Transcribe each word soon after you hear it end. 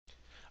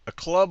A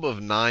club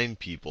of 9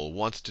 people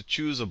wants to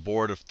choose a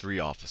board of 3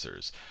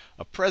 officers,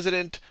 a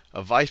president,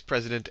 a vice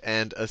president,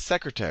 and a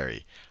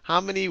secretary. How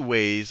many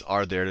ways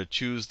are there to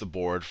choose the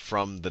board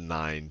from the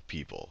 9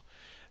 people?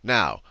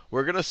 Now,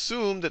 we're going to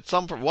assume that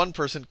one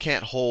person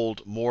can't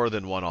hold more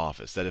than one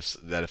office. That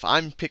if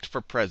I'm picked for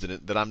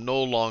president, that I'm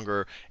no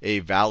longer a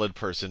valid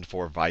person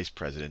for vice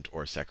president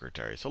or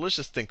secretary. So let's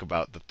just think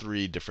about the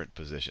 3 different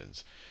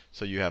positions.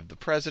 So you have the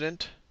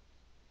president,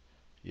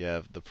 you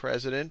have the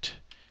president,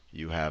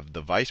 you have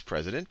the vice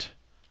president,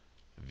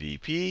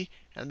 VP,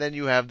 and then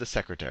you have the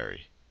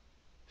secretary,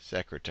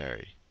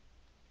 secretary.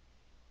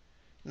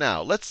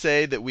 Now, let's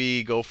say that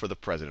we go for the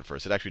president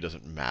first. It actually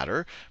doesn't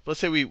matter. But let's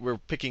say we're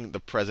picking the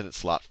president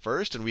slot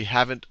first, and we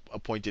haven't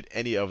appointed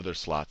any other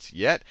slots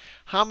yet.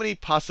 How many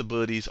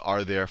possibilities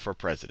are there for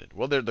president?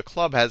 Well, the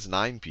club has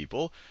 9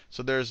 people,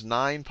 so there's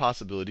 9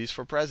 possibilities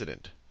for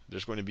president.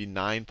 There's going to be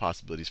 9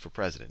 possibilities for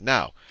president.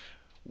 Now,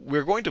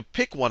 we're going to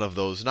pick one of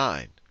those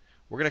 9.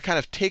 We're going to kind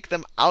of take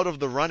them out of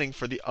the running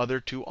for the other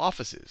 2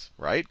 offices,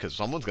 right? Because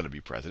someone's going to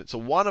be president. So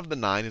one of the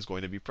 9 is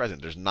going to be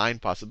president. There's 9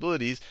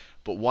 possibilities,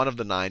 but one of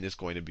the 9 is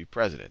going to be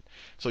president.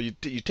 So you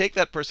take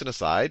that person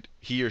aside.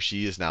 He or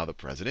she is now the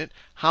president.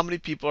 How many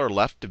people are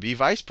left to be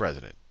vice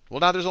president?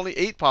 Well, now there's only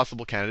 8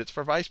 possible candidates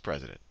for vice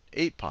president.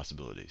 8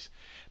 possibilities.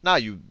 Now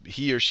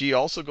he or she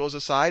also goes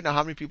aside. Now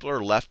how many people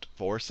are left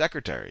for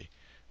secretary?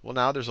 Well,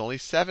 now there's only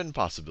 7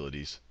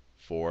 possibilities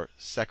for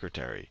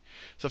secretary.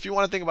 So if you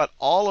want to think about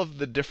all of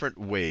the different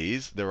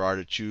ways there are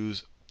to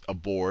choose a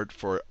board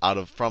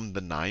from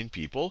the 9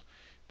 people,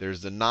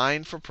 there's the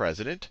 9 for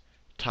president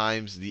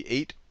times the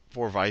 8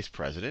 for vice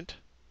president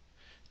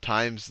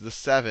times the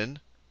 7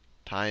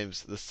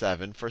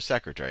 for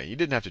secretary. You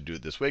didn't have to do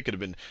it this way.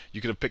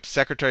 You could have picked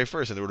secretary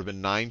first, and there would have been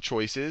 9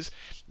 choices.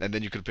 And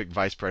then you could have picked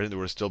vice president. There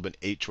would have still been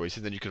 8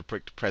 choices. Then you could have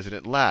picked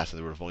president last, and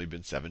there would have only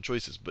been 7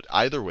 choices. But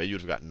either way, you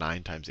would have got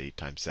 9 times 8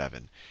 times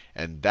 7.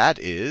 And that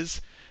is,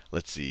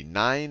 let's see,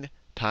 9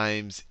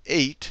 times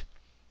 8.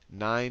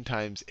 9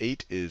 times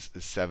 8 is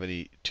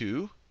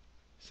 72.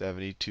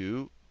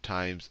 72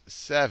 times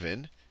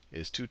 7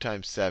 is 2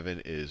 times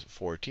 7 is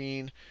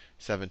 14.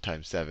 7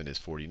 times 7 is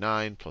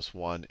 49, plus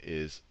 1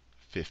 is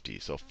 50.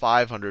 So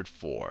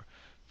 504.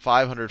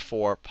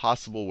 504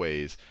 possible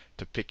ways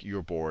to pick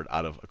your board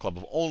out of a club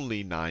of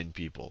only 9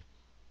 people.